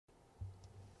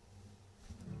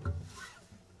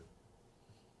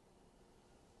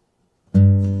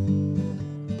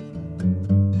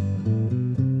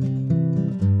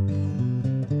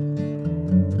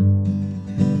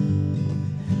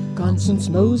Since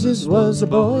Moses was a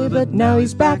boy, but now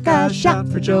he's back, I shout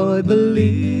for joy,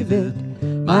 believe it,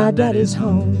 my daddy's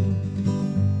home.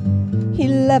 He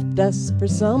left us for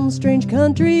some strange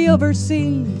country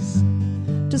overseas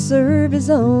to serve his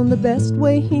own the best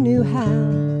way he knew how.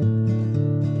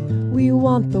 We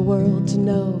want the world to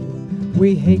know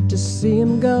we hate to see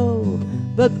him go,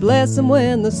 but bless him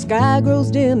when the sky grows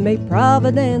dim. May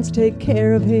Providence take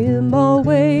care of him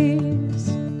always.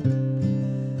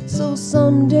 So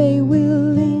someday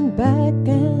we'll lean back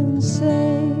and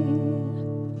say,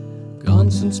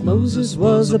 gone since Moses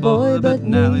was a boy, but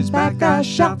now he's back, I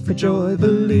shout for joy,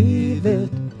 believe it,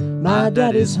 my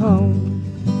daddy's home.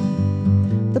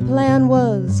 The plan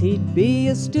was he'd be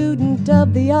a student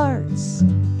of the arts,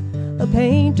 a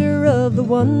painter of the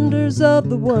wonders of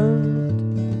the world.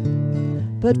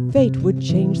 But fate would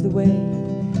change the way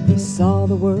he saw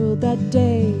the world that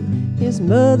day. His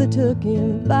mother took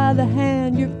him by the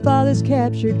hand. Your father's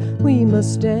captured, we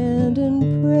must stand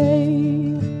and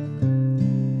pray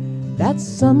that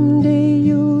someday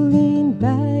you'll lean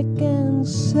back and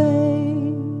say,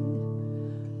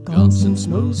 gone since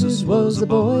Moses was a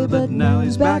boy, but now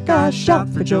he's back, I shout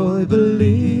for joy,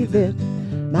 believe it,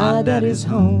 my daddy's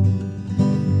home.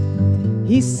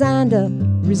 He signed up,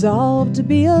 resolved to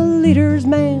be a leader's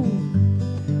man.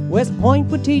 West Point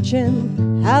would teach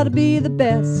him how to be the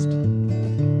best.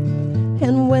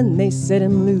 And when they set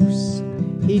him loose,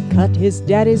 he'd cut his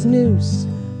daddy's noose.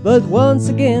 But once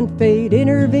again fate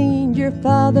intervened. Your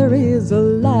father is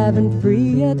alive and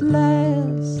free at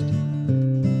last.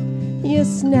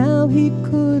 Yes, now he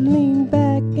could lean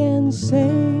back and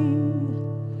say,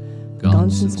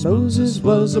 gone since Moses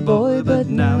was a boy, but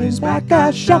now he's back, I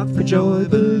shout for joy,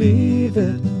 believe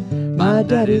it, my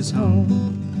daddy's home.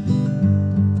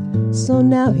 So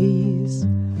now he's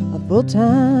a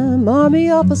full-time Army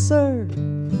officer.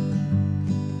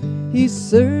 He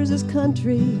serves his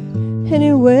country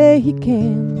any way he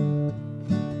can.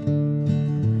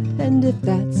 And if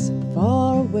that's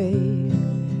far away,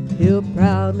 he'll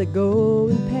proudly go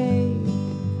and pay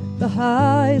the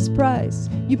highest price.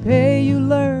 You pay, you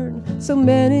learn. So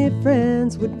many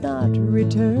friends would not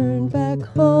return back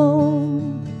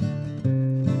home.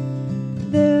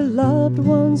 Their loved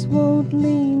ones won't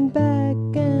lean back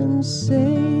and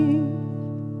say,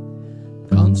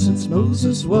 gone since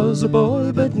Moses was a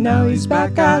boy, but now he's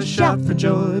back, I shout for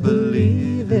joy,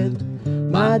 believe it,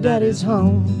 my daddy's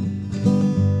home.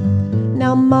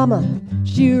 Now mama,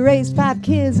 she raised 5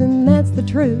 kids and that's the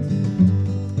truth.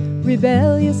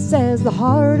 Rebellious as the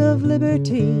heart of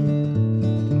liberty.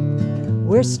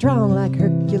 We're strong like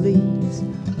Hercules,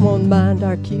 won't mind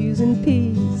our Q's and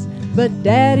P's. But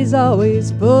daddy's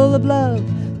always full of love,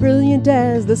 brilliant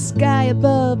as the sky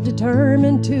above,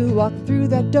 determined to walk through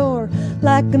that door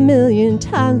like a million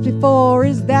times before.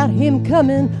 Is that him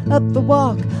coming up the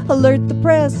walk? Alert the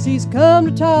press, he's come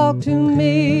to talk to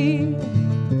me.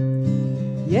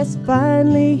 Yes,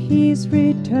 finally he's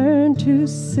returned to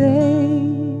say,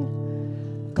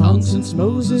 gone since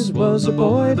Moses was a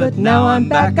boy, but now I'm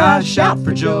back, I shout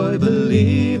for joy,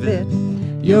 believe it,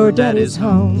 your daddy's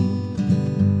home.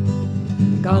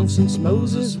 Gone since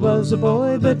Moses was a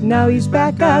boy, but now he's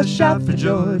back, I shout for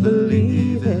joy,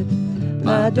 believe it,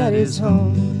 my daddy's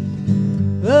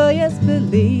home. Oh yes,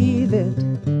 believe it,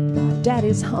 my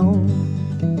daddy's home.